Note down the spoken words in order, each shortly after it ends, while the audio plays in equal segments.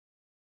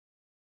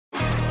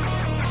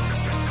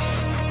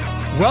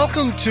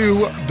Welcome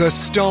to The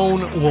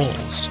Stone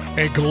Wolves,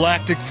 a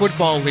Galactic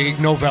Football League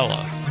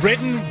novella.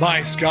 Written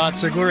by Scott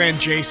Sigler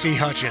and J.C.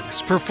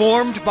 Hutchins.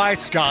 Performed by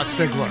Scott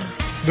Sigler.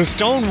 The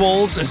Stone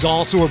Wolves is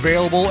also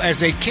available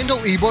as a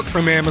Kindle ebook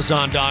from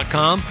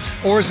Amazon.com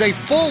or as a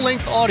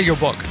full-length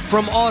audiobook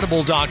from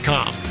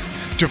Audible.com.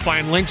 To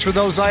find links for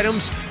those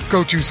items,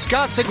 go to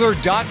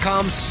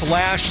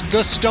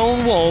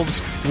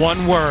scottsigler.com/thestonewolves,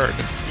 one word.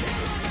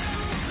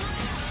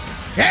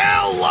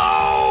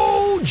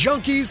 Hello,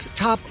 junkies!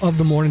 Top of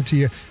the morning to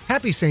you.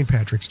 Happy St.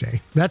 Patrick's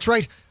Day. That's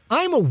right,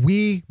 I'm a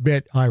wee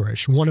bit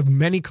Irish, one of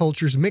many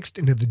cultures mixed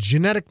into the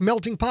genetic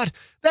melting pot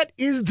that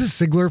is the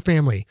Sigler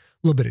family.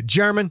 A little bit of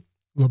German,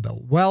 a little bit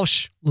of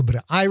Welsh, a little bit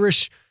of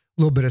Irish,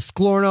 a little bit of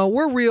Sklorno.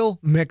 We're a real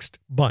mixed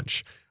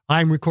bunch.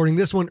 I'm recording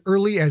this one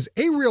early as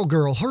a real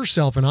girl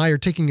herself and I are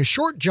taking a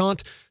short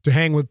jaunt to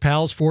hang with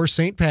pals for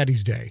St.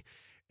 Paddy's Day.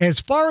 As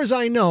far as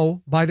I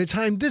know, by the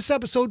time this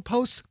episode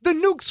posts, the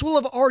nukes will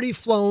have already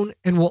flown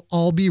and we'll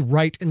all be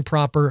right and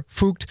proper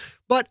fooked,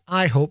 but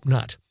I hope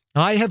not.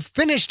 I have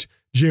finished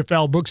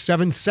GFL Book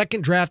 7's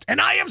second draft and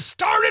I have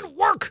started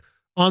work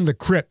on The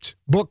Crypt,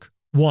 Book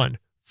 1.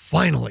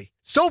 Finally.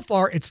 So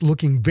far, it's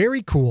looking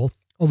very cool,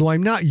 although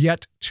I'm not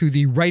yet to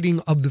the writing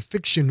of the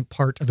fiction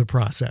part of the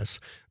process.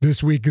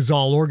 This week is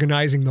all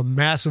organizing the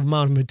massive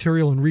amount of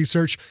material and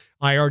research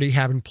I already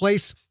have in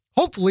place.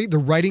 Hopefully, the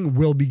writing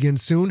will begin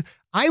soon.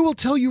 I will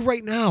tell you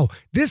right now,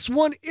 this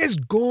one is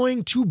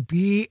going to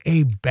be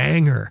a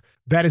banger.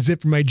 That is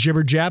it for my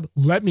jibber jab.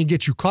 Let me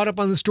get you caught up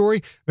on the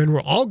story, then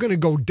we're all going to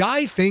go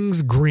dye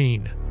things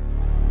green.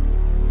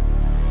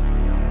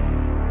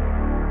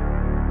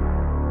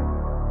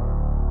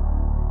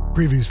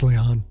 Previously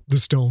on The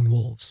Stone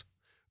Wolves,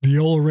 the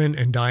Olorin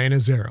and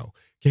Diana's arrow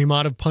came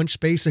out of punch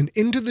space and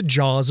into the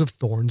jaws of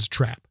Thorn's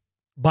trap.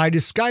 By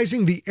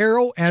disguising the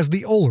arrow as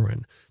the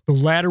Olorin, the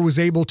latter was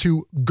able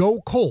to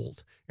go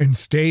cold and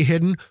stay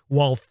hidden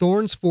while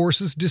Thorn's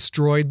forces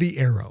destroyed the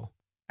arrow.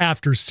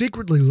 After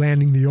secretly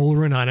landing the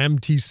Olorin on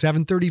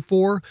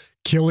MT-734,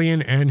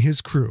 Killian and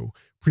his crew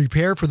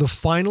prepare for the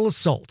final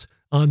assault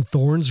on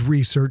Thorn's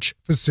research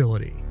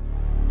facility.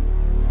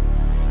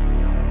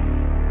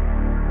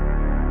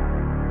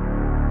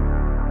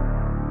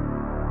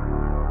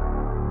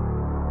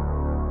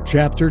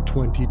 Chapter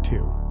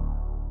 22.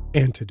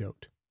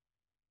 Antidote.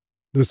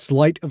 The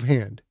sleight of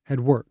hand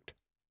had worked.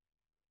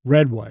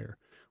 Redwire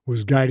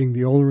was guiding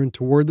the Olorin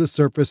toward the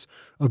surface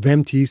of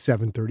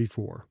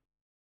MT-734,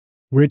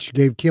 which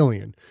gave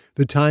Killian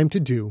the time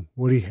to do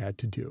what he had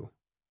to do.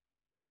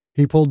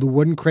 He pulled the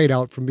wooden crate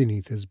out from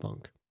beneath his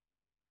bunk.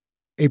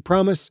 A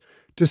promise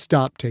to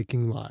stop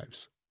taking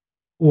lives,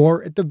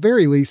 or at the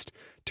very least,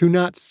 to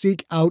not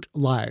seek out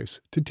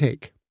lives to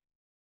take.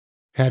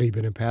 Had he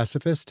been a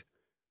pacifist?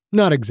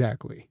 Not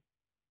exactly.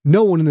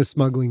 No one in the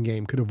smuggling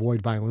game could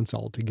avoid violence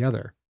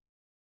altogether.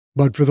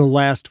 But for the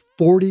last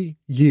 40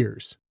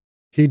 years,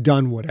 he'd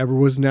done whatever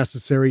was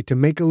necessary to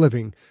make a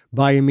living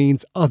by a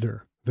means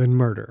other than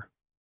murder.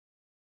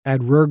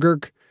 At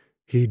Rurgurk,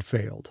 he'd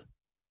failed.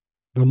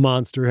 The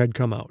monster had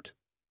come out.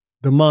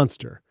 The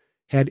monster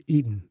had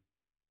eaten.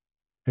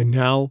 And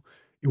now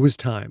it was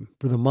time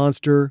for the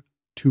monster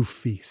to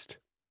feast.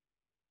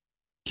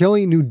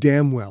 Kelly knew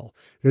damn well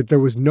that there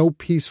was no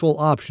peaceful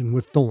option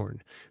with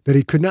Thorn, that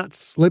he could not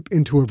slip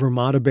into a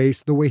Vermata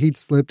base the way he'd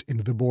slipped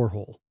into the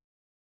borehole.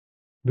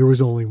 There was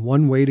only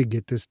one way to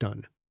get this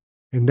done,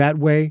 and that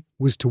way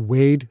was to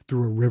wade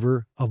through a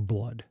river of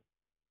blood.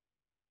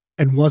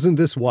 And wasn't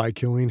this why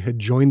Killian had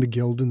joined the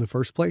guild in the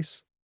first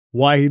place?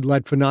 Why he'd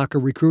let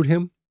Fanaka recruit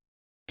him?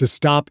 To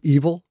stop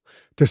evil?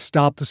 To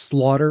stop the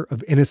slaughter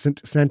of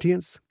innocent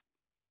sentience?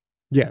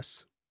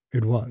 Yes,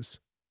 it was.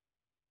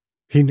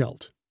 He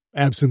knelt,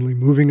 absently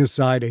moving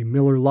aside a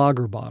Miller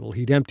Lager bottle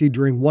he'd emptied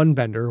during one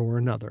bender or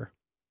another.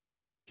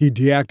 He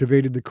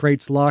deactivated the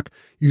crate's lock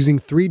using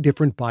 3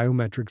 different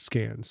biometric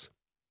scans.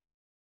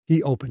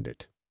 He opened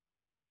it.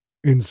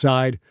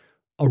 Inside,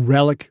 a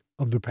relic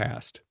of the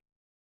past.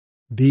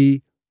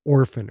 The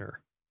Orphaner.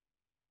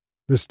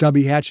 The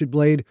stubby hatchet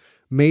blade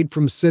made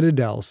from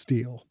Citadel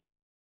steel.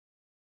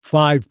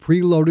 5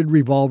 preloaded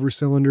revolver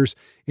cylinders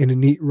in a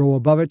neat row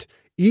above it,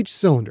 each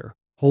cylinder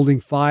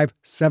holding 5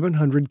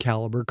 700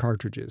 caliber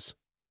cartridges.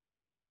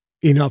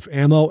 Enough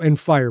ammo and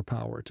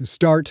firepower to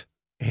start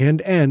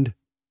and end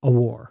a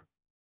war.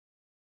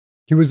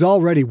 He was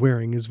already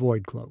wearing his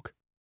void cloak.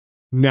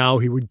 Now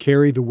he would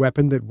carry the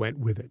weapon that went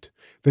with it,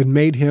 that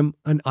made him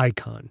an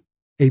icon,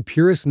 a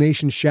Purist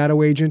Nation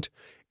shadow agent,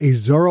 a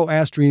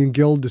Zoroastrian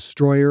Guild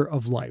destroyer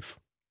of life.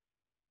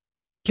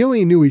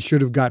 Killian knew he should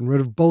have gotten rid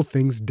of both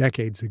things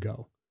decades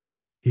ago.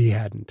 He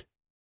hadn't.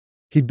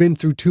 He'd been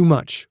through too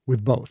much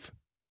with both.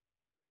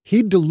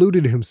 He'd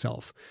deluded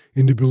himself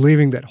into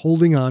believing that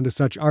holding on to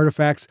such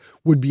artifacts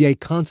would be a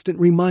constant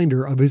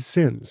reminder of his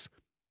sins,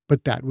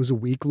 but that was a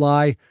weak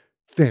lie,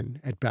 thin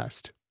at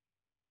best.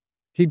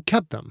 He'd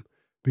kept them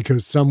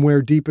because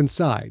somewhere deep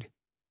inside,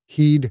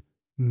 he'd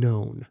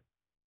known.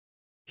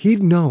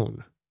 He'd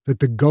known that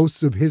the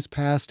ghosts of his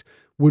past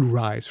would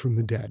rise from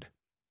the dead.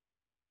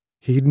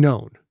 He'd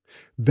known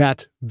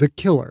that the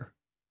killer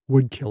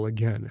would kill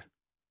again.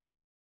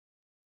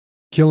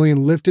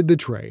 Killian lifted the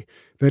tray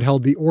that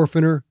held the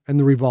orphaner and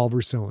the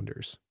revolver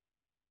cylinders.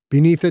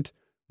 Beneath it,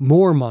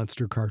 more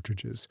monster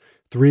cartridges,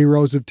 3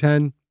 rows of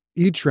 10,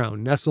 each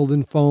round nestled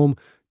in foam,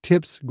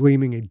 tips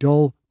gleaming a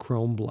dull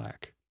chrome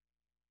black.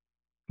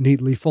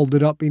 Neatly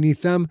folded up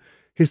beneath them,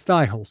 his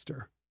thigh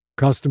holster,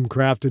 custom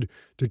crafted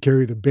to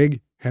carry the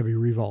big, heavy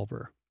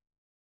revolver.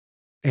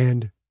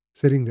 And,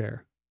 sitting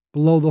there,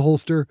 below the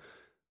holster,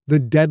 the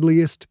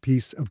deadliest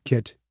piece of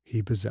kit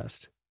he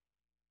possessed.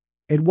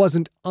 It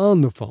wasn't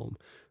on the foam,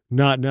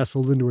 not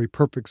nestled into a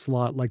perfect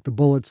slot like the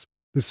bullets,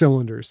 the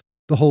cylinders,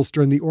 the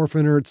holster, and the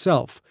orphaner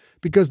itself,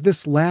 because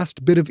this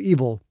last bit of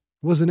evil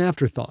was an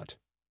afterthought.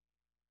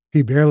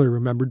 He barely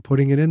remembered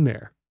putting it in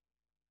there.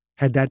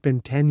 Had that been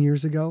 10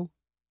 years ago?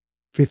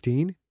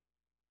 15?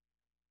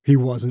 He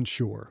wasn't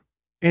sure,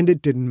 and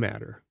it didn't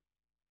matter.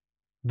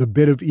 The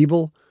bit of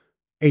evil?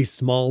 A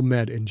small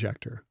med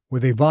injector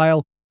with a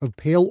vial of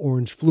pale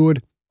orange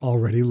fluid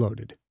already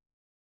loaded.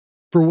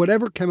 For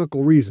whatever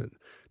chemical reason,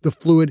 the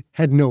fluid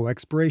had no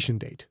expiration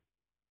date.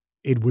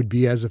 It would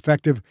be as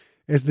effective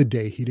as the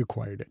day he'd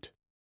acquired it.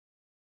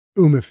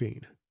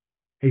 Umifene,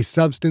 a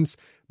substance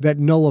that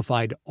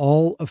nullified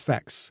all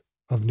effects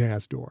of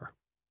Nazdor.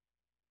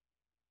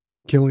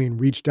 Killian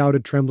reached out a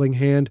trembling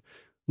hand,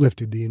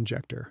 lifted the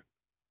injector.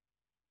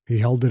 He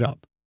held it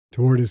up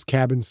toward his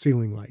cabin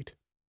ceiling light.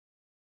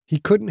 He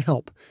couldn't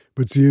help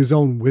but see his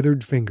own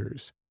withered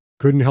fingers,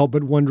 couldn't help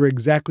but wonder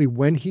exactly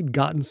when he'd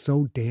gotten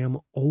so damn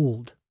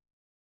old.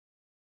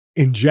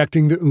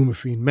 Injecting the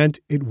Umifene meant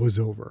it was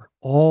over,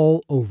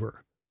 all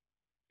over.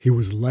 He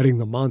was letting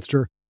the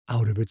monster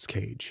out of its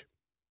cage.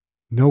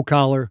 No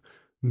collar,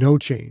 no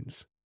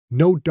chains,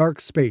 no dark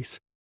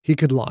space he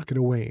could lock it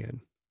away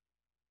in.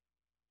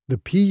 The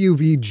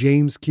PUV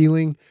James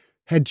Keeling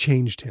had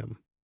changed him,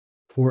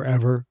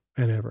 forever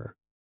and ever.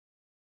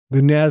 The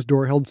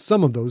Nazdor held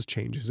some of those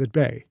changes at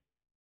bay.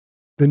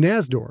 The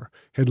Nazdor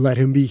had let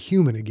him be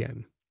human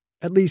again,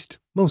 at least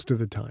most of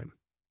the time.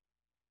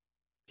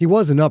 He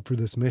wasn't up for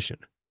this mission.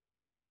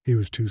 He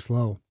was too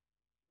slow,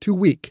 too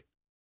weak,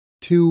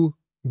 too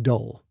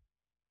dull.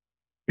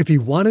 If he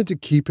wanted to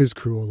keep his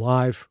crew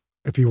alive,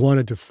 if he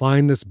wanted to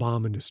find this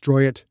bomb and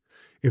destroy it,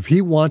 if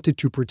he wanted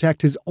to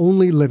protect his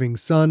only living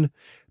son,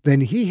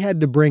 then he had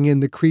to bring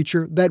in the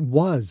creature that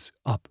was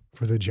up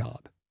for the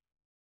job.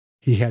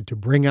 He had to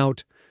bring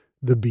out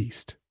the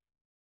beast.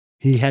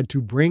 He had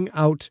to bring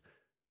out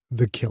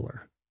the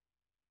killer.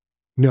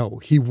 No,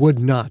 he would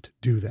not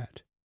do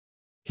that.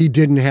 He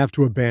didn't have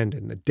to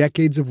abandon the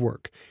decades of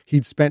work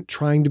he'd spent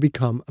trying to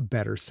become a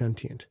better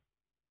sentient.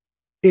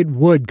 It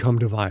would come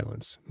to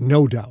violence,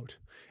 no doubt,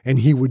 and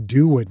he would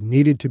do what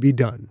needed to be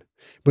done,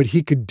 but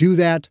he could do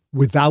that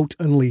without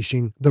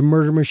unleashing the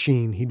murder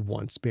machine he'd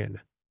once been.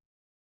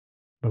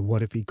 But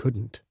what if he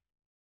couldn't?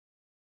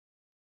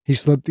 He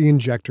slipped the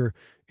injector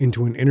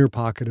into an inner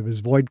pocket of his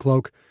void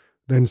cloak,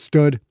 then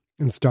stood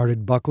and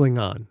started buckling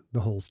on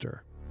the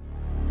holster.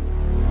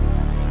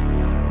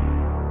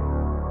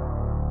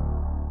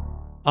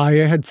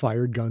 Aya had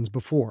fired guns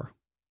before,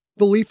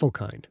 the lethal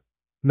kind,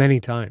 many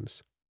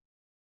times.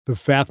 The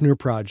Fafnir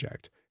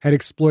Project had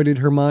exploited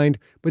her mind,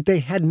 but they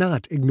had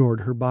not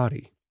ignored her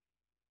body.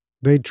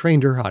 They'd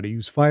trained her how to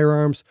use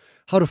firearms,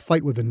 how to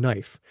fight with a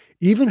knife,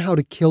 even how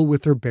to kill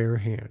with her bare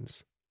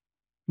hands.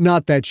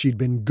 Not that she'd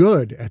been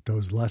good at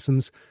those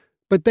lessons,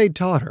 but they'd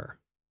taught her.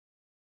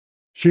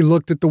 She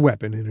looked at the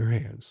weapon in her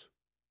hands.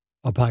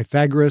 A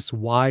Pythagoras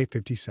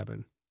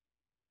Y-57.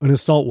 An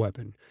assault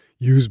weapon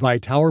used by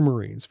Tower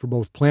Marines for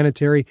both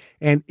planetary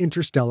and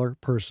interstellar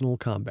personal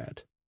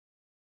combat.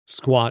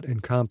 Squat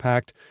and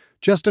compact,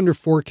 just under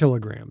 4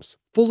 kilograms,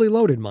 fully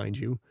loaded, mind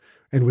you,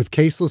 and with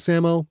caseless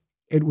ammo,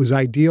 it was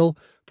ideal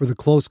for the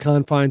close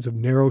confines of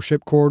narrow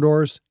ship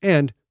corridors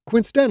and,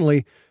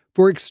 coincidentally,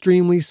 for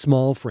extremely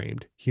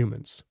small-framed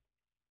humans.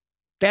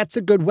 "That's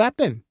a good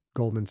weapon,"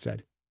 Goldman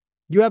said.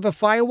 "You ever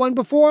fire one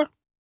before?"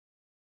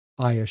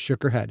 Aya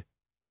shook her head.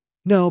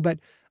 "No, but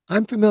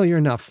I'm familiar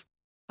enough.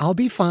 I'll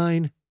be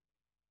fine."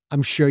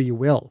 "I'm sure you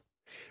will.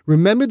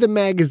 Remember, the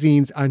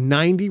magazines are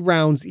 90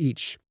 rounds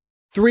each.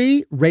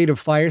 3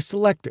 rate-of-fire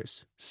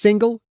selectors,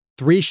 single,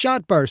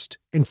 3-shot burst,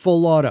 and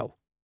full auto.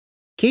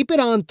 Keep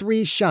it on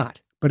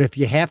 3-shot, but if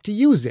you have to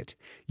use it,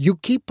 you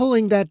keep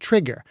pulling that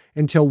trigger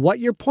until what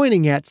you're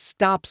pointing at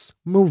stops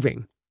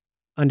moving.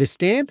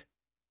 Understand?"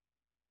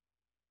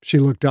 She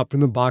looked up from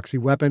the boxy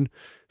weapon,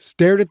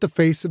 stared at the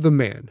face of the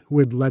man who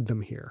had led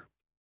them here.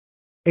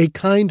 A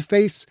kind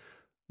face,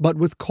 but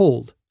with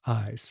cold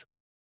eyes.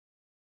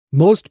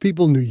 Most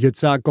people knew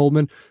Yitzhak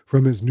Goldman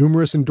from his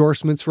numerous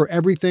endorsements for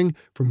everything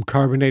from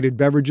carbonated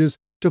beverages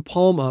to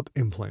palm-up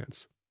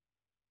implants.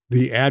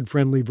 The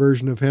ad-friendly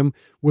version of him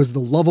was the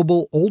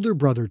lovable older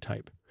brother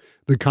type,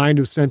 the kind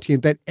of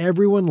sentient that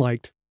everyone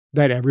liked,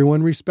 that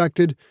everyone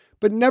respected,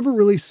 but never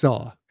really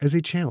saw as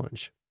a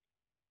challenge.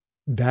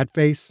 That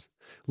face,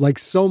 like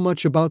so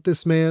much about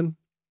this man,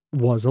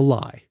 was a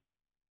lie.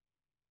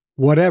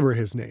 Whatever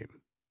his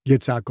name,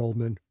 Yitzhak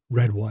Goldman,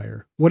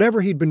 Redwire, whatever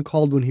he'd been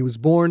called when he was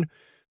born,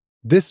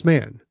 this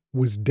man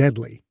was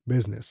deadly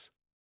business.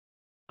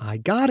 I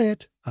got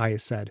it, Aya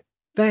said.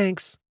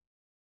 Thanks.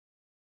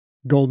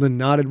 Goldman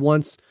nodded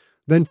once,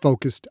 then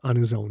focused on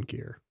his own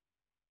gear.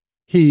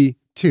 He,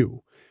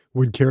 too,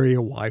 would carry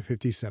a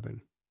Y-57.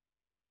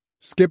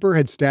 Skipper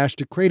had stashed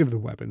a crate of the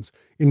weapons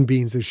in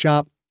Beans'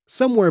 shop,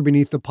 somewhere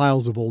beneath the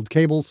piles of old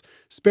cables,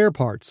 spare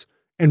parts,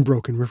 and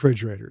broken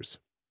refrigerators.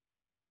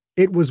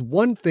 It was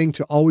one thing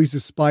to always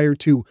aspire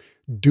to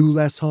do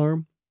less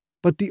harm,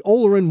 but the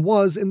Olorin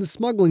was in the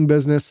smuggling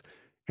business,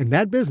 and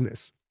that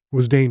business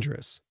was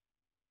dangerous.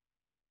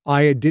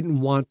 Aya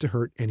didn't want to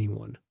hurt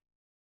anyone.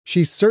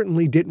 She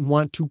certainly didn't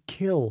want to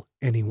kill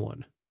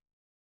anyone.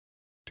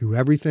 To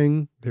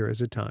everything, there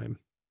is a time.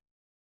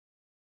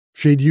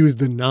 She'd used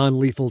the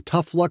non-lethal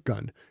tough luck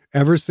gun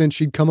ever since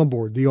she'd come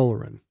aboard the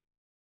Olorin.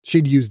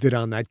 She'd used it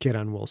on that kid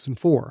on Wilson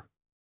 4.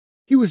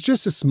 He was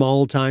just a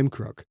small-time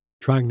crook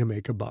trying to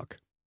make a buck.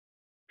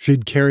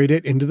 She'd carried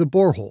it into the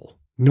borehole,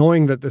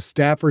 knowing that the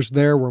staffers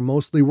there were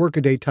mostly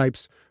workaday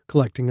types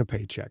collecting a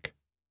paycheck.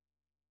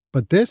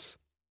 But this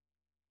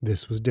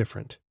was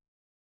different.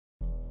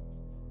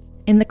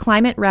 In the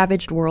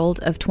climate-ravaged world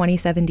of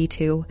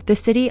 2072, the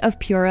city of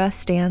Pura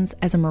stands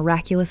as a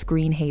miraculous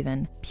green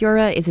haven.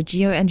 Pura is a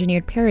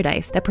geoengineered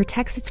paradise that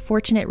protects its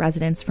fortunate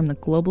residents from the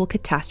global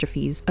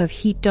catastrophes of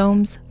heat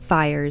domes,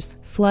 fires,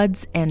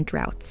 floods, and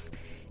droughts.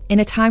 In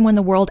a time when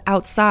the world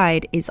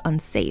outside is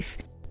unsafe,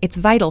 it's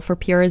vital for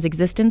Pura's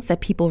existence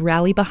that people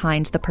rally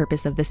behind the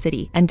purpose of the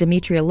city, and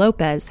Demetria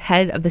Lopez,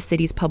 head of the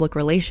city's public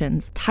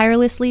relations,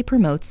 tirelessly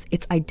promotes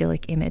its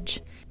idyllic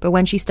image. But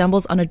when she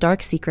stumbles on a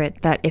dark secret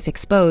that, if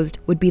exposed,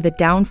 would be the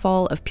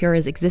downfall of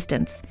Pura's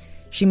existence,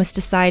 she must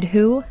decide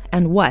who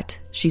and what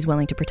she's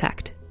willing to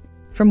protect.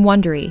 From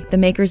Wondery, the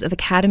makers of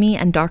Academy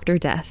and Dr.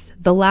 Death,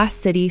 The Last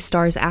City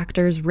stars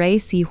actors Ray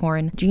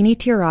Seahorn, Jeannie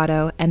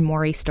Tirado, and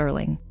Maury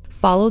Sterling.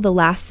 Follow The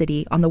Last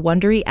City on the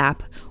Wondery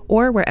app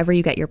or wherever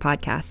you get your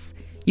podcasts.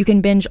 You can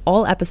binge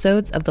all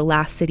episodes of The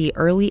Last City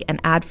early and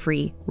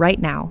ad-free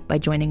right now by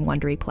joining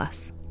Wondery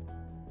Plus.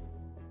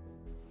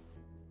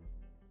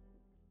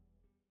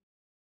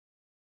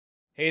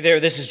 Hey there,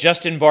 this is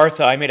Justin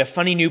Bartha. I made a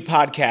funny new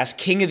podcast,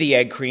 King of the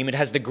Egg Cream. It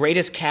has the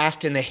greatest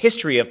cast in the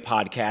history of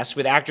podcasts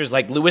with actors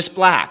like Louis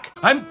Black.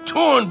 I'm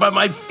torn by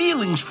my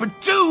feelings for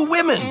two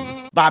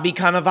women. Bobby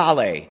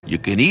Cannavale. You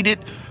can eat it,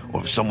 or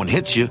if someone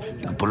hits you,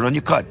 you can put it on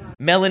your cut.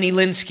 Melanie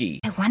Linsky.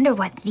 I wonder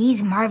what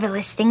these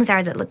marvelous things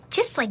are that look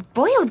just like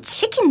boiled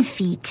chicken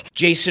feet.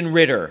 Jason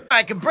Ritter.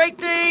 I can break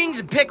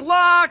things and pick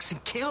locks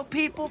and kill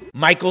people.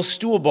 Michael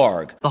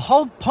Stuhlbarg. The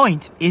whole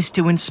point is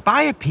to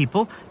inspire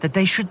people that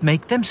they should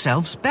make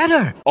themselves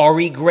better.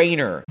 Ari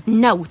Grainer.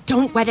 No,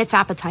 don't whet its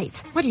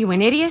appetite. What are you,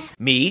 an idiot?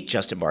 Me,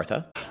 Justin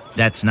Bartha.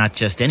 That's not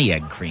just any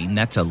egg cream,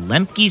 that's a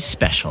Lemke's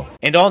special.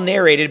 And all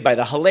narrated by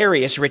the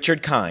hilarious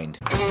Richard Kind.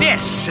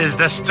 This is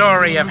the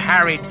story of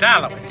Harry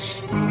Dalowitz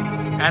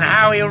and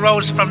how he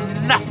rose from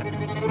nothing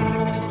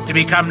to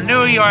become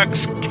New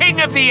York's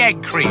King of the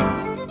Egg Cream.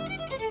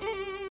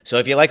 So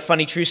if you like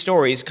funny true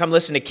stories, come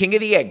listen to King of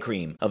the Egg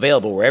Cream,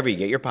 available wherever you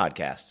get your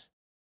podcasts.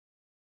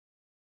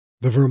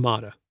 The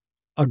Vermata,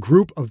 a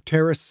group of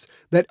terrorists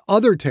that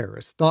other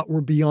terrorists thought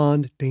were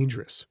beyond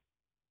dangerous.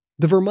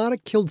 The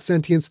Vermata killed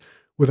sentients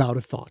without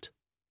a thought,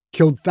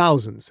 killed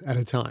thousands at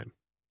a time.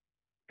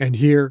 And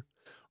here,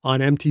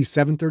 on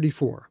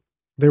MT-734,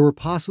 they were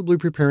possibly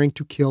preparing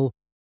to kill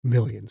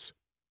millions,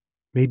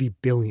 maybe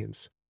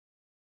billions.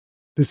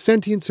 The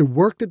sentients who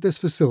worked at this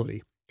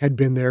facility had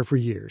been there for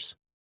years,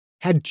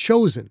 had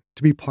chosen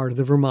to be part of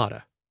the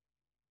Vermata.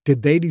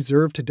 Did they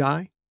deserve to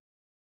die?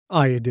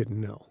 Aya didn't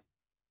know.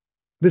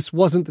 This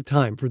wasn't the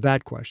time for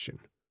that question.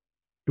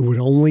 It would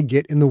only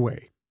get in the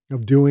way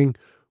of doing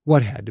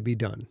what had to be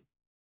done.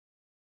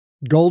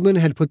 Goldman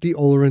had put the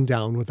Olorin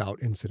down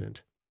without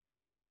incident.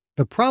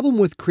 The problem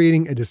with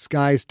creating a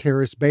disguised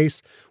terrorist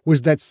base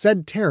was that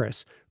said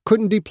terrorists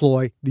couldn't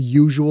deploy the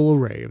usual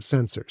array of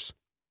sensors.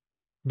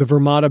 The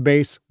Vermata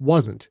base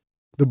wasn't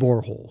the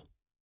borehole.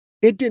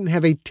 It didn't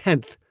have a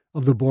tenth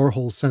of the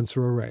borehole's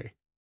sensor array.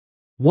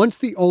 Once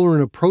the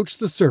Olorin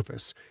approached the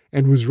surface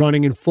and was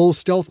running in full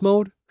stealth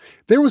mode,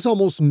 there was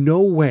almost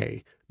no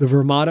way the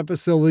Vermata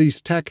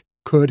facility's tech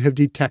could have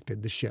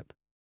detected the ship.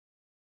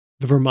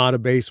 The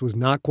Vermata base was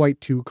not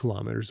quite 2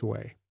 kilometers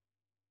away.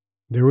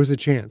 There was a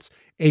chance,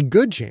 a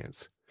good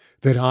chance,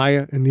 that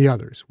Aya and the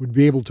others would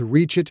be able to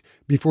reach it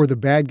before the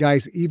bad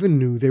guys even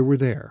knew they were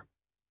there.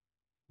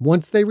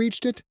 Once they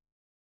reached it,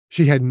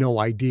 she had no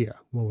idea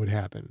what would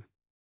happen.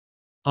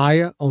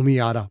 Aya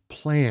Omiata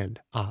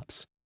planned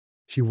ops.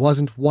 She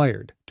wasn't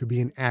wired to be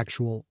an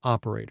actual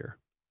operator.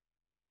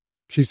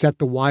 She set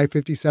the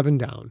Y-57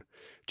 down,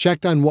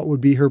 checked on what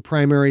would be her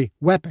primary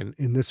weapon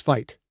in this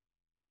fight.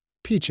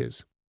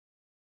 Peaches.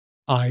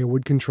 Aya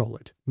would control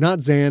it,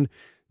 not Zan,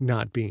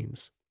 not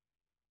Beans.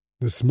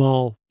 The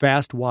small,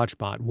 fast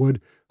watchbot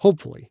would,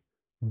 hopefully,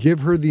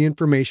 give her the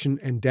information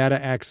and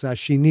data access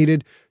she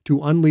needed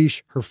to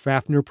unleash her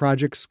Fafnir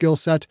project skill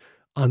set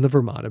on the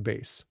Vermata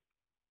base.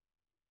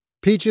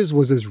 Peaches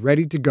was as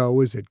ready to go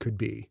as it could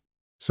be,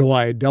 so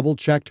I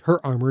double-checked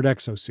her armored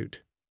exosuit.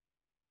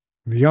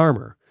 The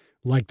armor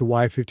like the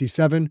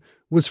Y-57,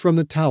 was from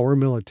the Tower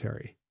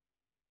military.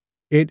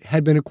 It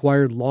had been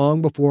acquired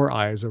long before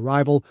Aya's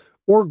arrival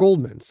or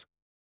Goldman's.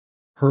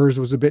 Hers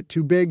was a bit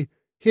too big,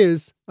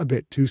 his a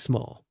bit too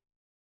small.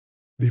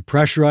 The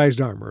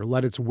pressurized armor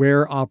let its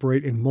wearer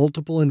operate in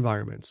multiple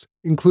environments,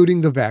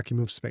 including the vacuum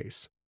of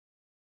space.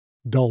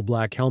 Dull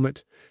black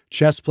helmet,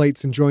 chest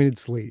plates and jointed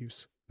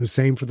sleeves, the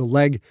same for the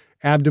leg,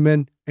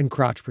 abdomen, and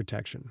crotch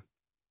protection.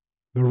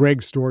 The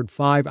rig stored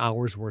 5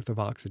 hours' worth of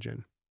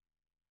oxygen.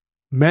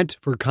 Meant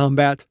for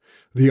combat,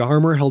 the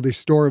armor held a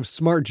store of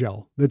smart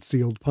gel that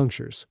sealed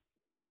punctures.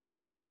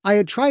 I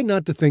had tried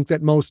not to think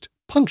that most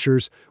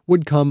punctures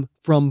would come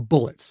from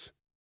bullets.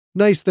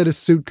 Nice that a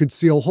suit could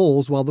seal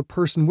holes while the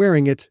person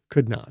wearing it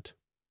could not.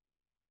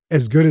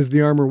 As good as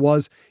the armor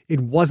was, it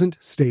wasn't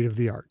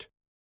state-of-the-art.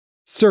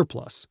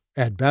 Surplus,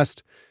 at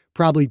best,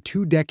 probably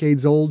 2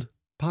 decades old,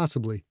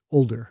 possibly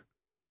older.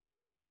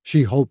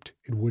 She hoped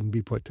it wouldn't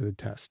be put to the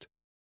test.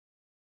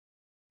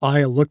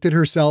 Aya looked at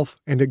herself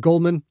and at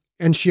Goldman,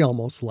 and she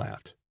almost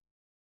laughed.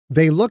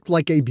 They looked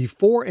like a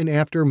before and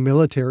after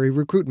military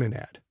recruitment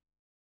ad.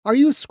 Are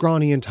you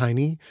scrawny and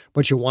tiny,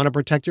 but you want to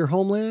protect your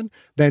homeland?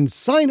 Then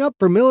sign up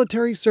for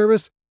military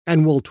service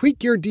and we'll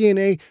tweak your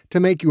DNA to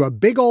make you a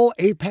big ol'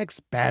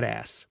 apex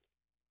badass.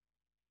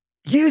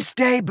 You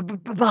stay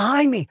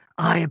behind me,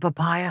 Aya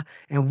Papaya,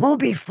 and we'll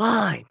be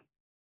fine.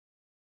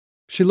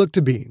 She looked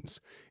to Beans,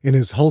 in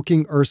his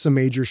hulking Ursa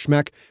Major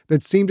schmeck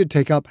that seemed to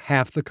take up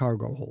half the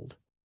cargo hold.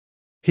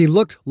 He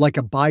looked like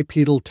a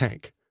bipedal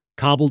tank,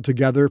 cobbled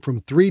together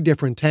from 3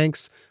 different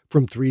tanks,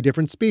 from 3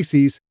 different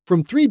species,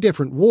 from 3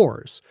 different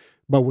wars,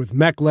 but with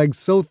mech legs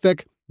so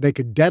thick they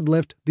could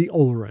deadlift the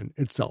Oleron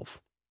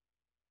itself.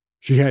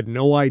 She had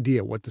no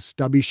idea what the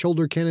stubby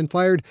shoulder cannon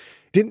fired,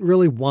 didn't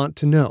really want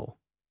to know.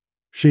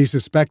 She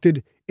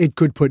suspected it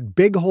could put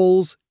big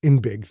holes in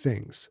big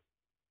things.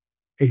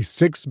 A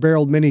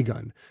 6-barreled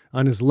minigun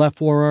on his left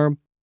forearm,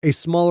 a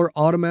smaller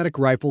automatic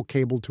rifle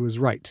cabled to his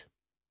right.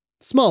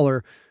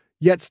 Smaller,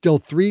 yet still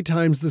 3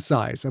 times the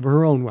size of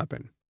her own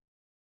weapon.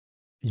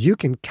 You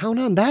can count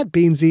on that,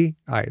 Beansy,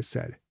 Aya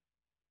said.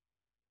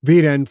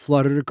 Viden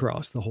fluttered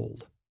across the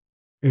hold.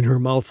 In her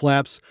mouth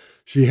flaps,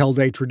 she held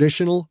a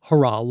traditional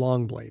Hurrah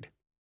longblade,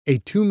 a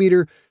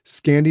 2-meter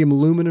scandium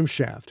aluminum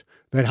shaft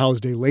that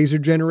housed a laser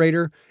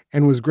generator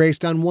and was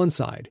graced on one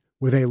side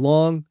with a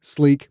long,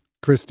 sleek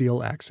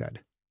crysteel axe head.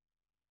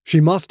 She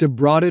must have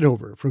brought it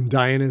over from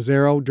Diana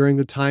Zero during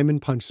the time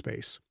and punch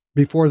space,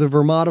 before the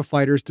Vermata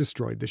fighters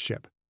destroyed the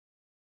ship.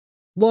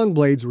 Long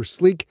blades were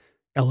sleek,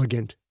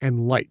 elegant,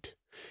 and light,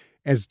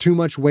 as too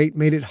much weight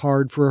made it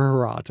hard for a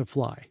Hurrah to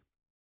fly.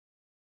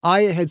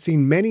 Aya had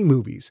seen many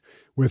movies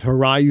with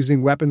Hurrah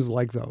using weapons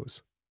like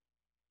those.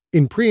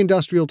 In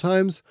pre-industrial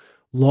times,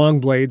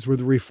 long blades were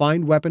the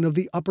refined weapon of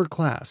the upper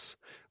class,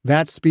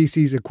 that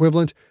species'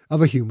 equivalent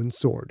of a human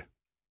sword.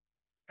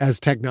 As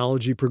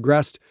technology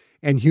progressed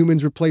and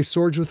humans replaced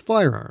swords with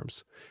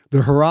firearms,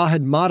 the Hurrah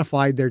had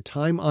modified their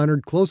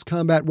time-honored close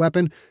combat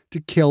weapon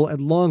to kill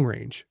at long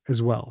range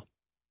as well.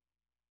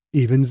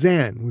 Even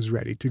Zan was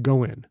ready to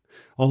go in,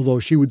 although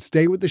she would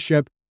stay with the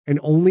ship and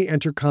only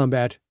enter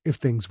combat if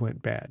things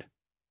went bad.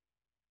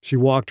 She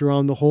walked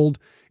around the hold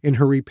in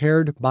her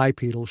repaired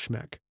bipedal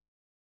schmeck.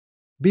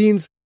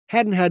 Beans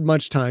hadn't had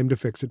much time to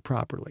fix it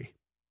properly.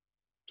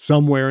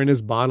 Somewhere in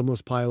his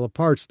bottomless pile of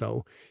parts,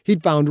 though,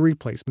 he'd found a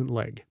replacement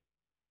leg.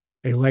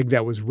 A leg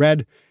that was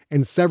red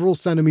and several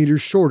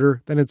centimeters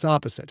shorter than its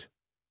opposite.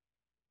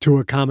 To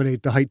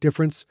accommodate the height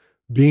difference,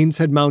 Beans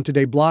had mounted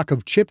a block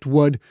of chipped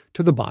wood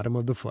to the bottom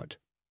of the foot.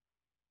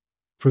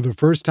 For the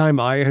first time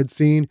Aya had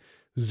seen,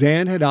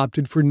 Zan had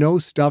opted for no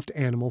stuffed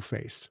animal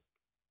face.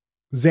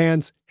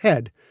 Zan's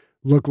head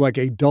looked like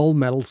a dull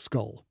metal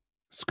skull,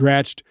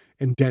 scratched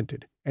and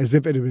dented, as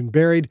if it had been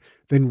buried,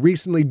 then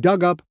recently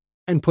dug up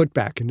and put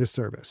back into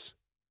service.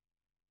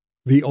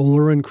 The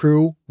Oleron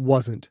crew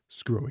wasn't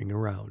screwing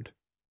around.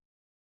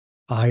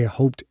 Aya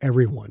hoped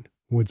everyone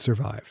would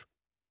survive.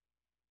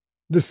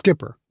 The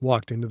skipper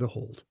walked into the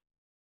hold.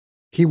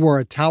 He wore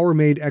a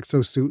Tower-made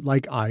exosuit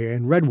like Aya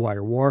and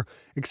Redwire wore,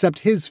 except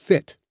his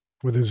fit,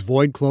 with his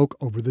void cloak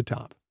over the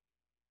top.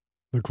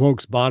 The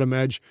cloak's bottom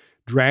edge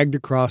dragged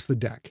across the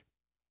deck.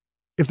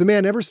 If the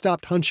man ever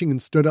stopped hunching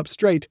and stood up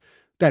straight,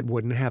 that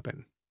wouldn't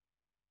happen.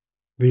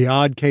 The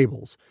odd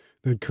cables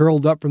that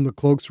curled up from the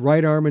cloak's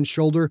right arm and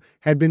shoulder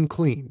had been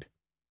cleaned.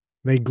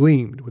 They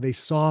gleamed with a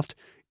soft,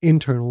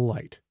 internal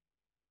light.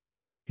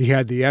 He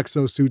had the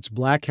exosuit's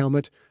black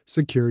helmet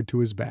secured to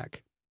his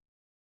back.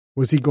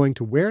 Was he going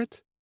to wear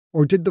it,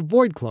 or did the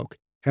void cloak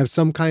have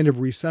some kind of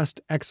recessed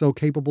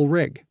exo-capable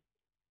rig?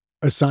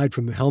 Aside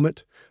from the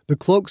helmet, the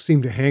cloak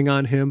seemed to hang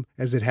on him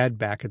as it had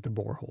back at the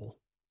borehole.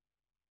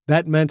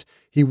 That meant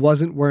he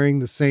wasn't wearing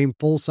the same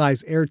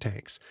full-size air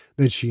tanks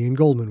that she and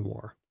Goldman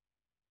wore.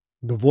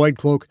 The void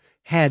cloak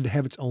had to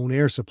have its own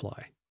air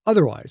supply.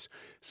 Otherwise,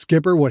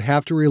 Skipper would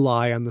have to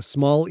rely on the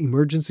small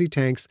emergency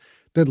tanks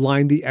that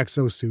lined the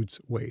exosuit's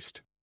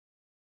waist.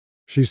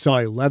 She saw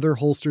a leather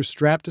holster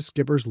strapped to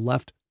Skipper's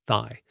left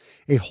thigh,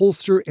 a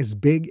holster as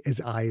big as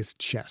Aya's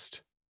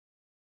chest.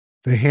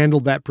 The handle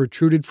that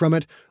protruded from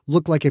it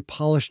looked like a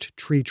polished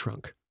tree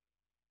trunk.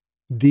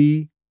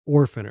 The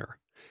Orphaner,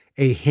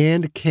 a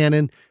hand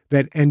cannon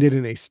that ended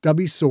in a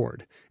stubby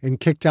sword and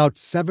kicked out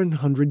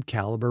 700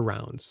 caliber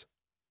rounds.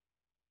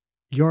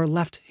 "You're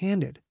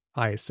left-handed,"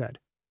 Aya said.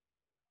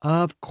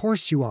 "Of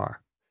course you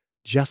are.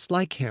 Just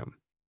like him."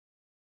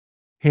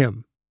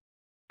 Him.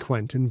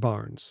 Quentin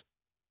Barnes.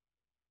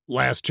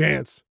 "Last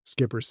chance,"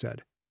 Skipper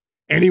said.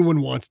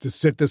 "Anyone wants to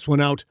sit this one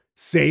out,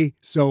 say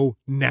so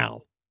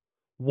now.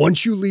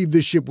 Once you leave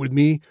this ship with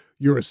me,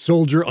 you're a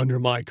soldier under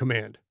my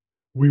command.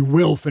 We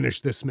will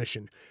finish this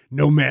mission,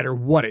 no matter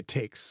what it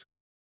takes."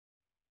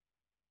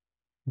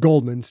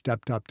 Goldman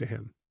stepped up to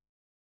him.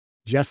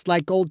 "Just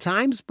like old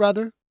times,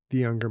 brother," the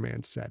younger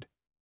man said.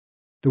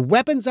 "The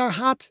weapons are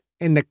hot,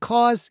 and the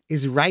cause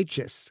is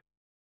righteous."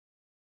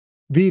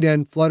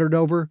 Viden fluttered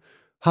over,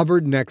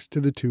 hovered next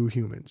to the two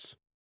humans.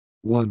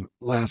 "One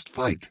last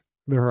fight,"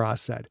 the Hurrah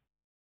said.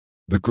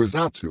 "The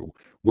Krazatsu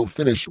will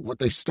finish what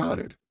they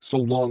started so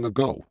long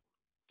ago,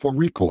 for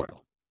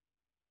recoil."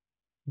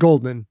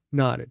 Goldman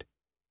nodded.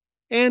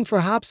 "And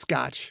for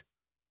hopscotch."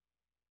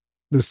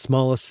 The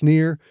smallest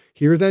sneer,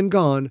 here then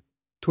gone,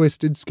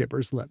 twisted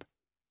Skipper's lip.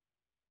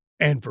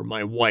 "And for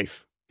my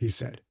wife," he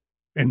said,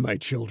 "and my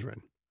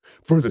children.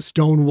 For the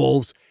Stone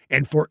Wolves,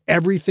 and for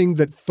everything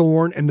that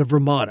Thorn and the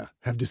Vermata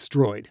have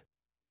destroyed."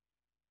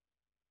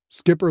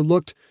 Skipper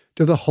looked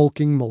to the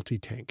hulking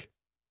multi-tank.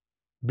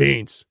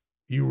 "Beans,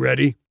 you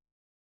ready?"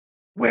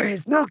 Where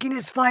His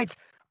Milkiness fights,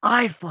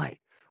 I fight.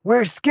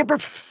 Where Skipper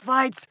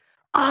fights,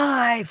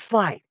 I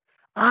fight.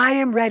 I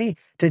am ready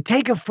to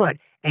take a foot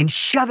and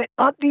shove it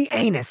up the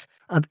anus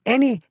of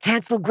any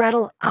Hansel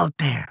Gretel out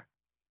there.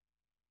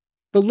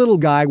 The little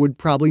guy would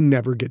probably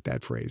never get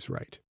that phrase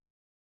right.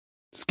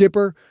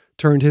 Skipper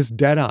turned his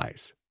dead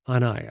eyes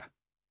on Aya.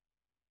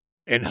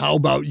 "And how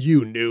about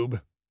you,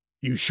 noob?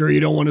 You sure you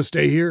don't want to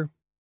stay here?"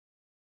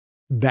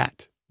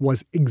 That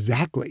was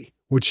exactly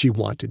what she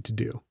wanted to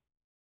do.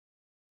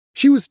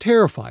 She was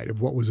terrified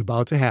of what was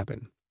about to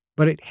happen,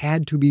 but it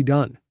had to be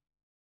done.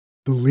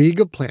 The League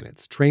of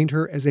Planets trained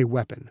her as a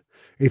weapon,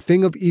 a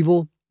thing of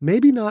evil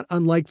maybe not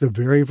unlike the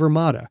very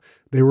Vermata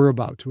they were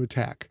about to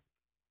attack.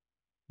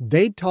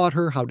 They'd taught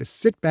her how to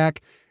sit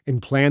back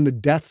and plan the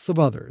deaths of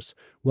others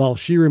while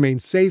she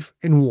remained safe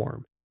and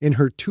warm in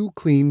her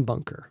too-clean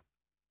bunker.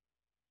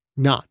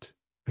 Not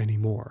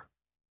anymore.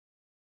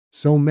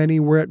 So many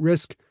were at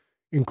risk,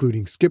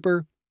 including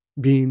Skipper,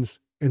 Beans,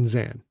 and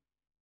Zan.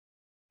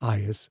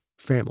 Aya's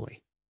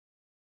family.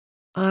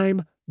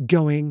 "I'm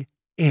going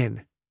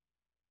in."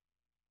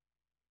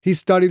 He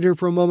studied her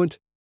for a moment,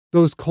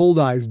 those cold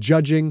eyes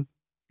judging,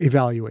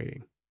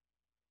 evaluating.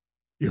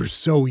 "You're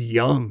so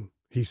young,"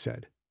 he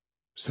said.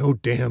 "So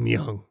damn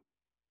young."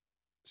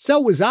 "So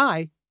was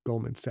I,"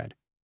 Goldman said.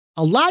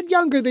 "A lot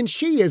younger than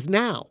she is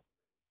now.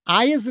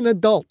 Aya's an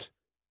adult.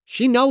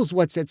 She knows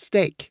what's at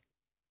stake."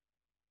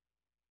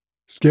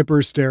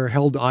 Skipper's stare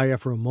held Aya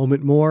for a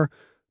moment more,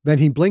 then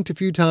he blinked a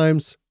few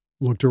times,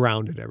 looked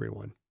around at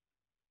everyone.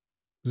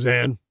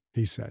 "Zan,"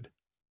 he said,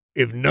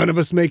 "if none of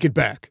us make it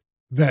back,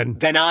 then—"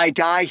 "Then I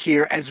die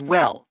here as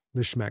well,"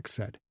 the Schmeck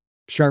said,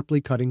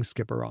 sharply cutting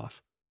Skipper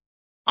off.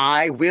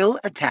 "I will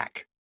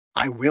attack.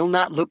 I will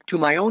not look to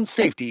my own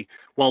safety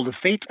while the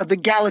fate of the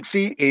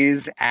galaxy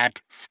is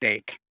at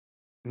stake.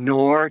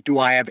 Nor do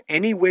I have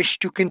any wish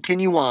to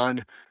continue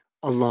on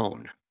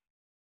alone."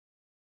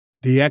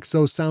 The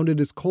Exo sounded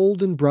as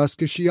cold and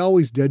brusque as she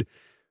always did,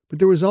 but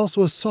there was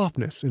also a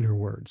softness in her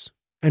words,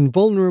 and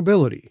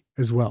vulnerability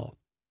as well.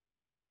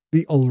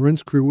 The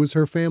Ulran's crew was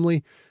her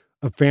family,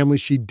 a family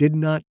she did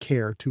not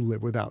care to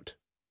live without.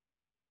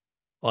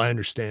 "I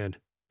understand,"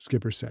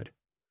 Skipper said.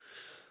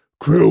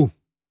 "Crew,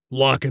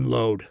 lock and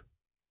load."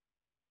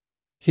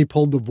 He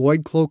pulled the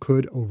void cloak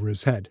hood over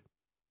his head.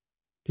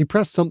 He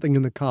pressed something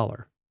in the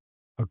collar.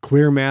 A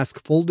clear mask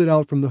folded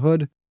out from the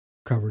hood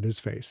covered his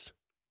face.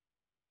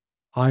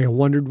 Aya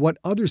wondered what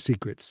other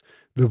secrets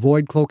the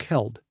void cloak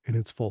held in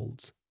its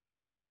folds.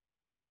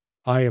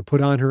 Aya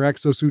put on her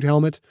exosuit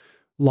helmet,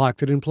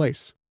 locked it in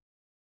place.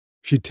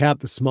 She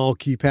tapped the small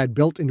keypad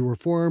built into her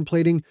forearm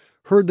plating,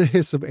 heard the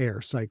hiss of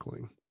air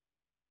cycling.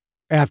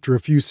 After a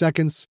few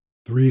seconds,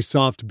 3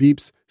 soft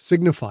beeps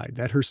signified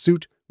that her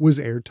suit was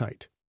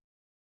airtight.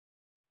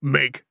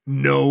 "Make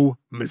no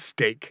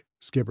mistake,"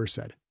 Skipper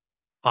said.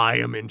 "I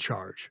am in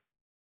charge.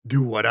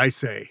 Do what I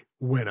say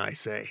when I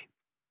say.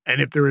 And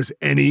if there is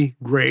any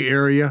gray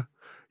area,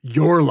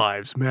 your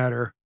lives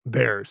matter,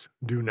 theirs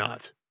do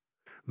not.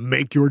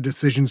 Make your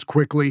decisions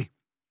quickly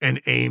and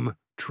aim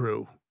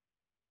true."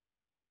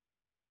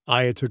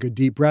 Aya took a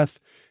deep breath,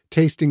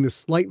 tasting the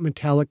slight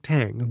metallic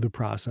tang of the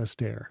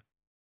processed air.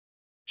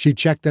 She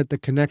checked that the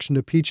connection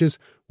to Peaches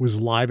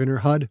was live in her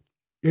HUD.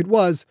 It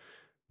was.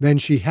 Then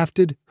she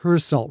hefted her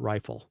assault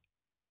rifle.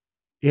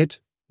 It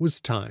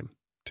was time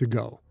to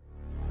go.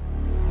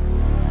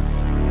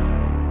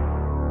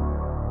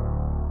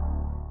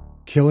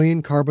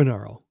 Killian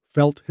Carbonaro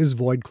felt his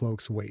void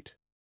cloak's weight,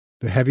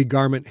 the heavy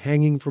garment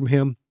hanging from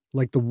him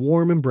like the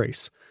warm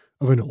embrace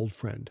of an old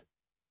friend.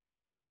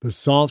 the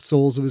soft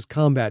soles of his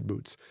combat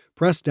boots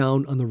pressed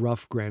down on the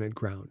rough granite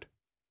ground.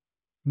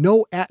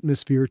 No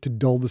atmosphere to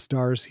dull the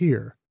stars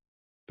here.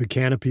 The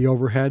canopy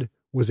overhead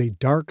was a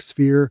dark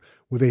sphere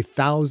with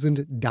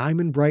 1,000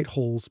 diamond-bright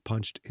holes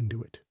punched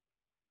into it.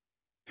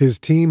 His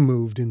team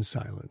moved in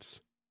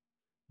silence.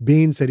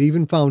 Beans had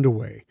even found a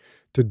way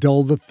to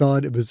dull the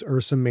thud of his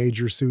Ursa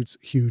Major suit's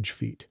huge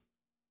feet.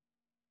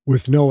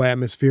 With no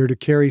atmosphere to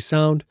carry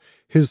sound,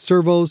 his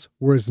servos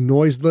were as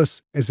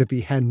noiseless as if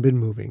he hadn't been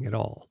moving at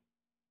all.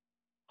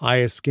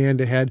 Aya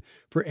scanned ahead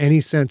for any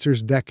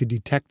sensors that could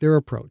detect their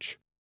approach.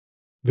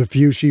 The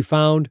few she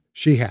found,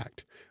 she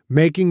hacked,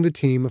 making the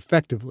team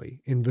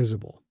effectively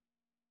invisible.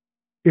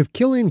 If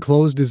Killian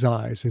closed his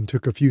eyes and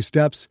took a few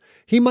steps,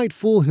 he might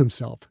fool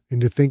himself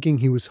into thinking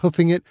he was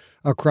hoofing it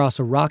across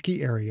a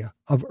rocky area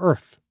of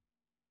Earth.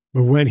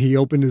 But when he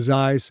opened his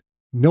eyes,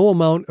 no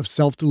amount of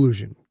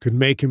self-delusion could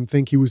make him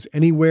think he was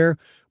anywhere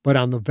but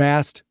on the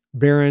vast,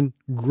 barren,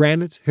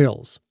 granite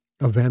hills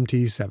of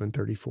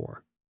MT-734.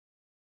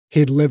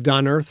 He'd lived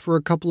on Earth for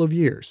a couple of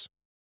years.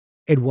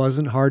 It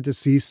wasn't hard to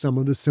see some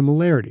of the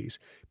similarities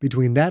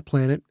between that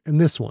planet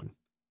and this one.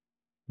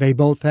 They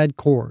both had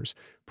cores,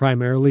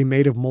 primarily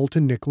made of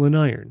molten nickel and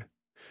iron.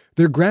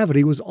 Their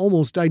gravity was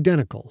almost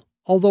identical,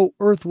 although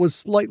Earth was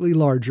slightly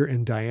larger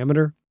in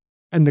diameter,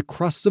 and the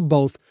crusts of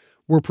both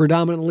were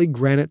predominantly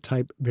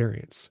granite-type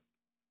variants.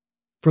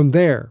 From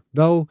there,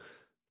 though,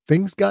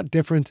 things got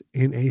different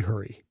in a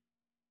hurry.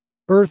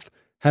 Earth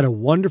had a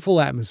wonderful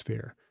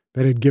atmosphere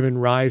that had given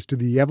rise to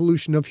the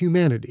evolution of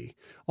humanity,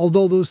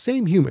 although those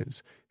same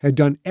humans had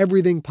done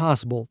everything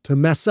possible to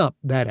mess up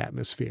that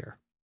atmosphere.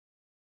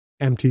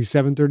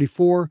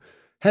 MT-734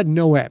 had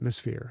no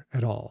atmosphere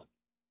at all.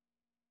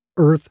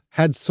 Earth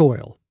had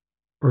soil.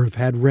 Earth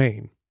had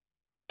rain.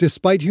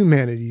 Despite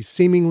humanity's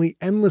seemingly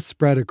endless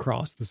spread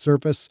across the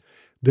surface,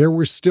 there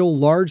were still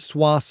large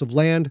swaths of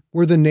land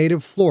where the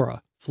native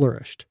flora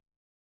flourished.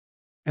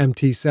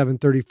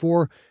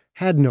 MT-734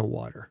 had no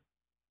water,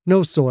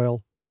 no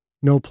soil,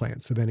 no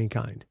plants of any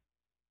kind.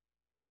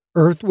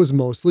 Earth was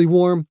mostly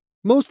warm,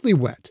 mostly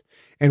wet,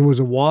 and was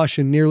awash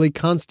in nearly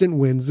constant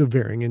winds of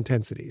varying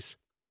intensities.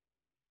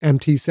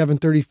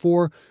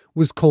 MT-734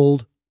 was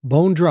cold,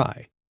 bone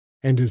dry,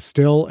 and as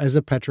still as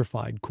a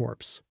petrified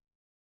corpse.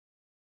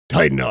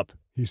 "Tighten up,"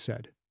 he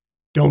said.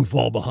 "Don't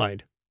fall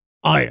behind.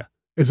 Aya,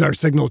 is our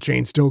signal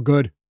chain still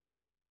good?"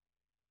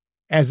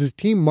 As his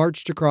team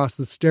marched across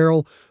the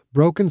sterile,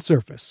 broken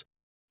surface,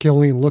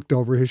 Killian looked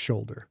over his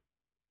shoulder.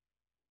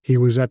 He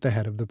was at the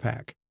head of the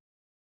pack.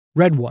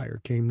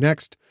 Redwire came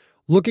next,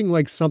 looking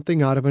like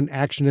something out of an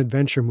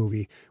action-adventure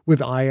movie,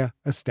 with Aya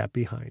a step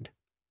behind.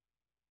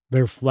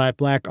 Their flat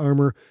black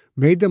armor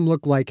made them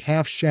look like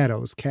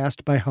half-shadows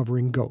cast by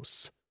hovering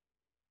ghosts.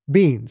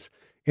 Beans,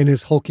 in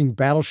his hulking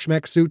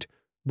battle-schmeck suit,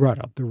 brought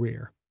up the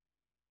rear.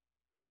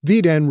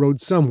 Viden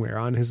rode somewhere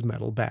on his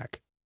metal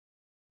back.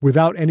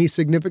 Without any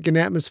significant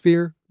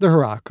atmosphere, the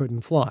Hurrah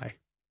couldn't fly.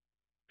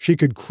 She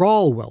could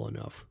crawl well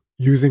enough,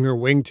 using her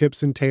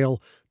wingtips and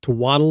tail to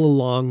waddle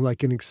along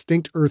like an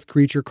extinct Earth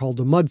creature called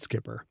a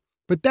mudskipper,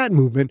 but that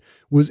movement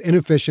was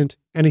inefficient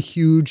and a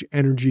huge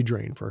energy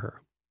drain for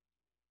her.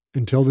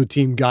 Until the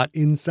team got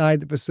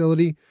inside the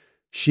facility,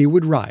 she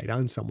would ride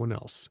on someone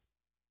else.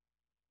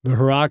 The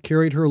Hurrah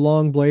carried her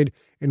long blade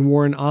and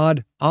wore an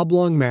odd,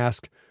 oblong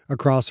mask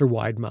across her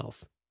wide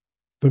mouth.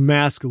 The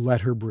mask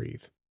let her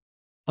breathe.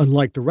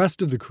 Unlike the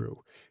rest of the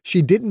crew,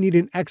 she didn't need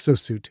an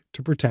exosuit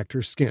to protect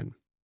her skin.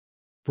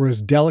 For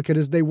as delicate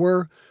as they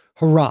were,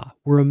 Hurrah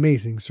were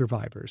amazing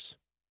survivors.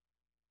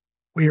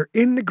 "We're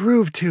in the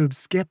groove tube,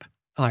 Skip,"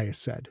 Aya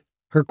said,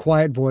 her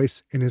quiet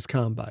voice in his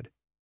combud.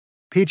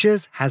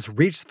 "Peaches has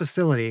reached the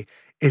facility,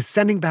 is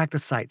sending back the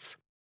sights.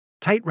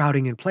 Tight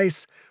routing in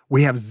place,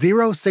 we have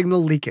 0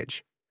 signal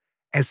leakage.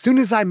 As soon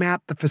as I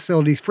map the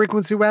facility's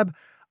frequency web,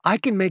 I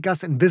can make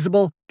us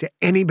invisible to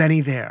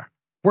anybody there.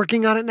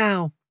 Working on it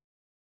now."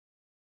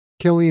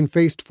 Killian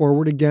faced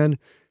forward again,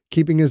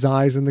 keeping his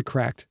eyes on the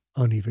cracked,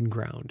 uneven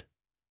ground.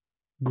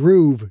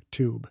 Groove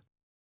tube.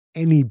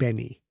 Any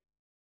Benny.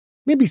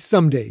 Maybe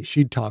someday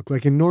she'd talk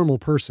like a normal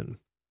person.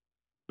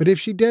 But if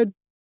she did,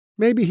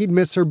 maybe he'd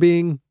miss her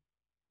being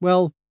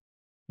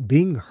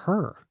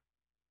her.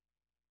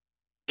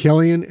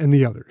 Killian and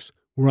the others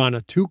were on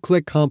a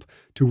 2-click hump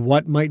to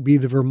what might be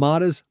the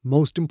Vermada's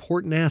most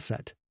important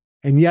asset.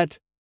 And yet,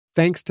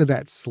 thanks to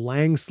that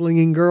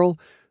slang-slinging girl,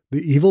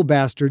 the evil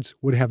bastards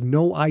would have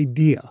no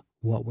idea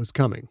what was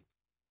coming.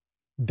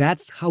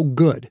 That's how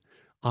good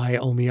Aya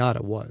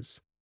Omiata was.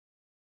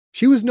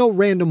 She was no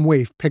random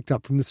waif picked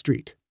up from the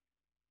street.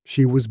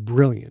 She was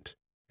brilliant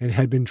and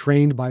had been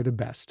trained by the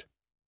best.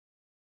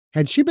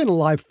 Had she been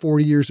alive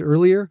 40 years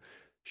earlier,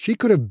 she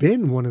could have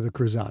been one of the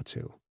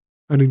Kruzatsu,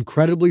 an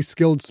incredibly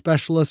skilled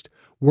specialist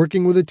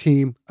working with a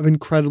team of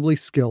incredibly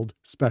skilled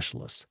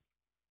specialists.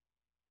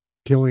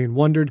 Killian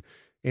wondered,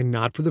 and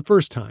not for the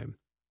first time,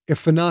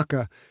 if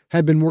Fanaka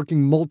had been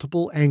working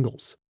multiple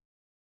angles.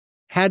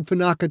 Had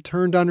Fanaka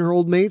turned on her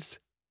old mates?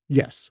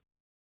 Yes.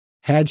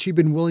 Had she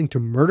been willing to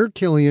murder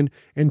Killian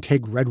and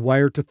take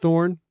Redwire to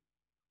Thorn?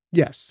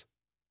 Yes.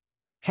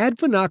 Had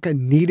Fanaka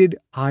needed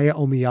Aya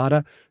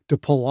Omiata to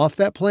pull off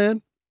that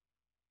plan?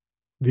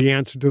 The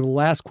answer to the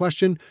last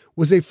question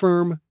was a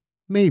firm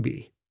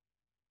maybe.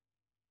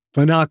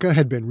 Fanaka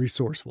had been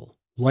resourceful,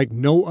 like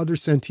no other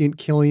sentient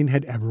Killian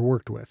had ever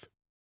worked with.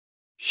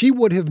 She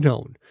would have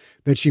known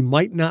that she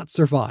might not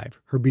survive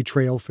her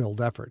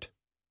betrayal-filled effort.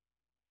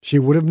 She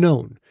would have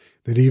known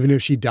that even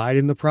if she died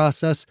in the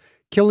process,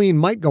 Killian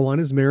might go on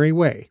his merry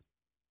way,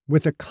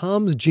 with a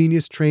comms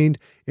genius trained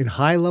in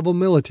high-level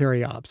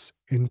military ops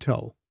in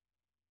tow.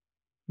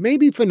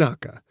 Maybe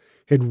Fanaka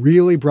had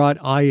really brought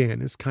Aya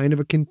in as kind of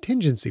a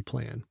contingency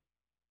plan.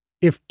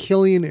 If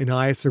Killian and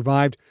Aya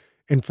survived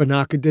and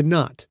Fanaka did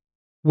not,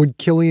 would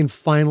Killian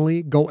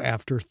finally go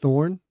after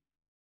Thorn?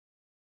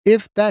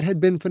 If that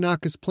had been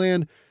Fanaka's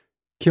plan,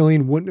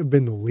 Killian wouldn't have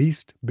been the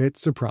least bit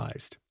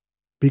surprised,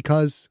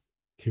 because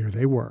here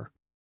they were.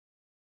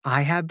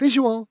 I have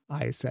visual,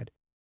 Aya said.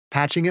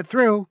 Patching it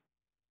through.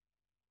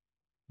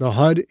 The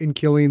HUD in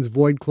Killian's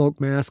void cloak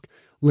mask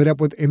lit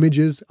up with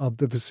images of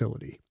the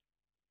facility.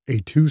 A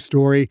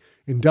 2-story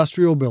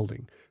industrial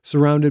building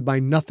surrounded by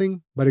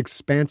nothing but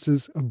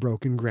expanses of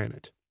broken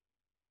granite.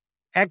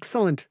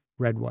 Excellent,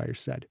 Redwire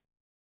said.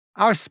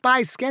 Our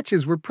spy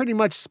sketches were pretty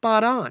much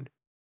spot on.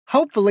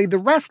 Hopefully the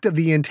rest of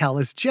the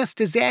intel is just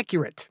as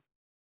accurate.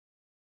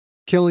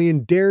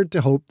 Killian dared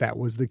to hope that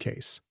was the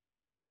case.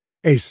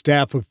 A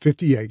staff of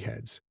 50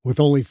 eggheads, with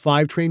only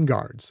 5 trained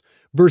guards,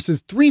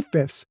 versus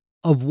 3/5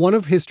 of one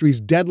of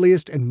history's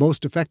deadliest and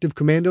most effective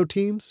commando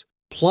teams,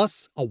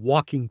 plus a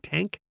walking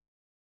tank?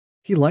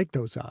 He liked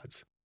those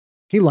odds.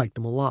 He liked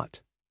them a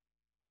lot.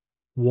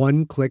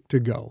 1 click to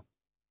go.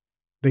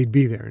 They'd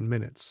be there in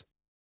minutes.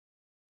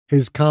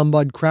 His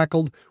combud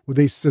crackled with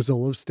a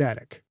sizzle of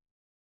static.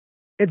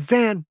 It's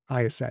Zan,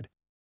 Aya said.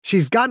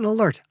 She's got an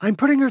alert. I'm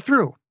putting her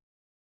through.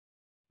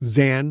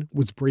 Zan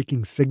was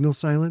breaking signal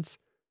silence?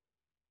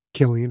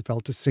 Killian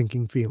felt a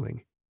sinking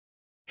feeling.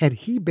 Had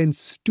he been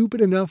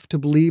stupid enough to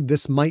believe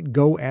this might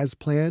go as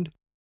planned?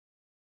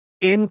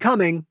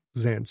 Incoming,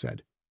 Zan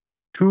said.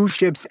 2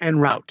 ships en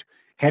route,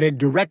 headed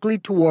directly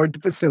toward the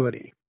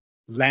facility.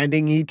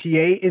 Landing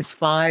ETA is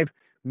 5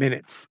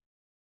 minutes.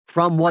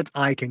 From what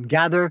I can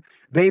gather,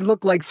 they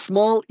look like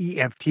small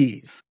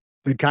EFTs,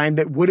 the kind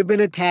that would have been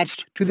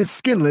attached to the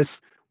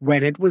Skinless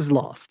when it was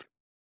lost.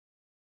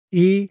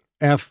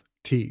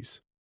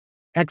 EFTs.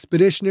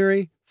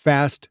 Expeditionary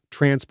Fast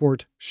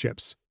Transport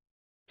Ships.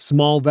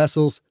 Small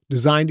vessels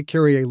designed to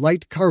carry a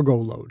light cargo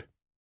load.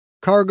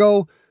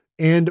 Cargo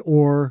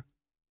and/or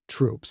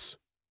troops.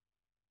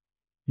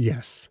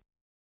 Yes,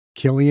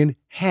 Killian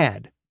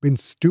had been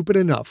stupid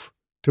enough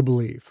to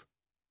believe.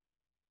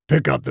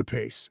 Pick up the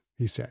pace,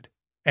 he said.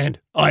 And,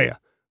 Aya,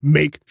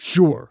 make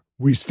sure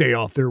we stay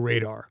off their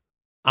radar.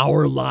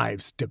 Our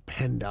lives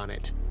depend on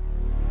it.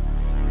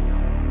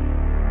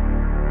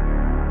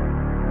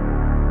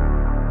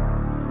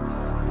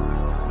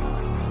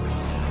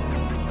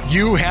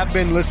 You have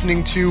been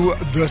listening to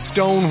The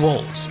Stone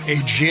Wolves, a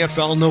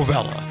GFL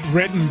novella,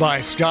 written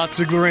by Scott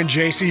Sigler and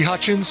J.C.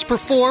 Hutchins,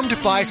 performed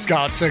by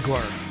Scott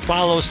Sigler.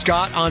 Follow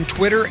Scott on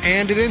Twitter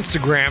and at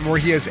Instagram, where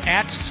he is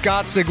at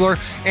Scott Sigler,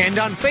 and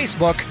on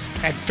Facebook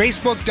at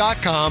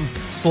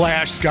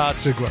facebook.com/Scott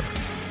Sigler.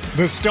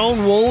 The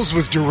Stone Wolves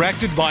was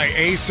directed by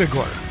A.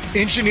 Sigler,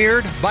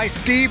 engineered by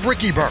Steve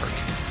Rickyberg.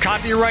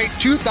 Copyright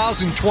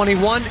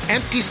 2021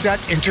 Empty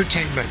Set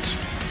Entertainment.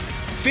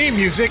 Theme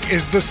music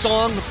is the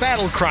song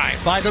Battle Cry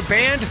by the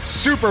band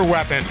Super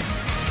Weapon.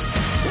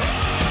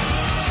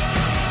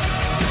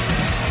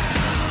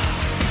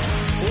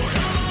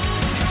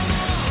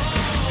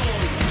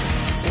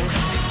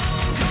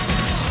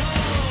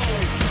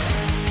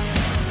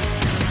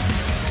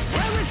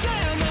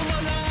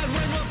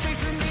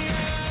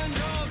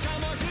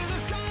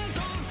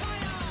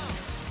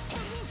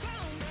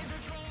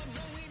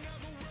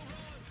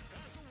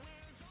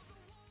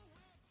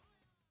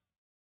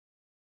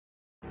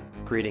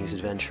 Greetings,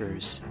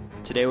 adventurers.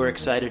 Today we're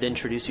excited to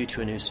introduce you to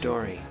a new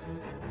story,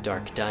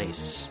 Dark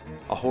Dice,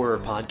 a horror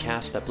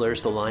podcast that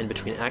blurs the line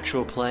between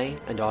actual play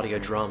and audio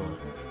drama,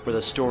 where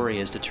the story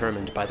is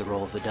determined by the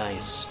roll of the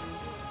dice.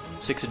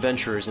 6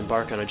 adventurers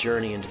embark on a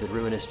journey into the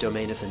ruinous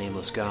domain of the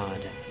Nameless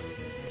God.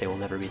 They will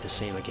never be the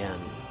same again.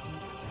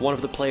 One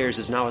of the players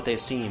is not what they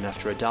seem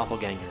after a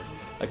doppelganger,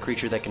 a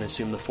creature that can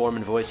assume the form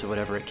and voice of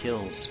whatever it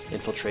kills,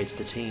 infiltrates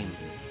the team.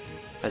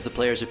 As the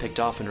players are picked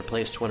off and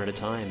replaced one at a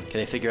time,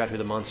 can they figure out who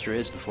the monster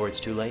is before it's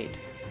too late?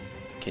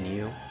 Can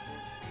you?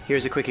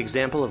 Here's a quick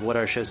example of what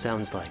our show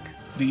sounds like.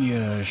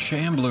 The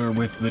shambler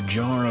with the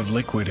jar of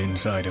liquid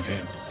inside of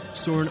him.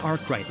 Soren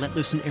Arkwright let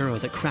loose an arrow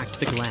that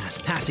cracked the glass,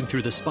 passing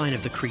through the spine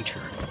of the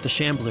creature. The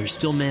shambler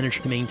still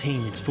managed to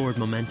maintain its forward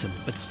momentum,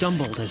 but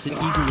stumbled as it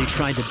eagerly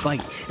tried to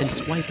bite and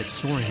swipe at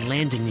Soren,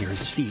 landing near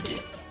his feet.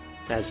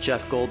 As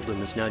Jeff Goldblum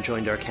has now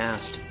joined our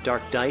cast,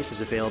 Dark Dice is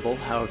available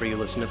however you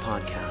listen to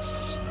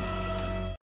podcasts.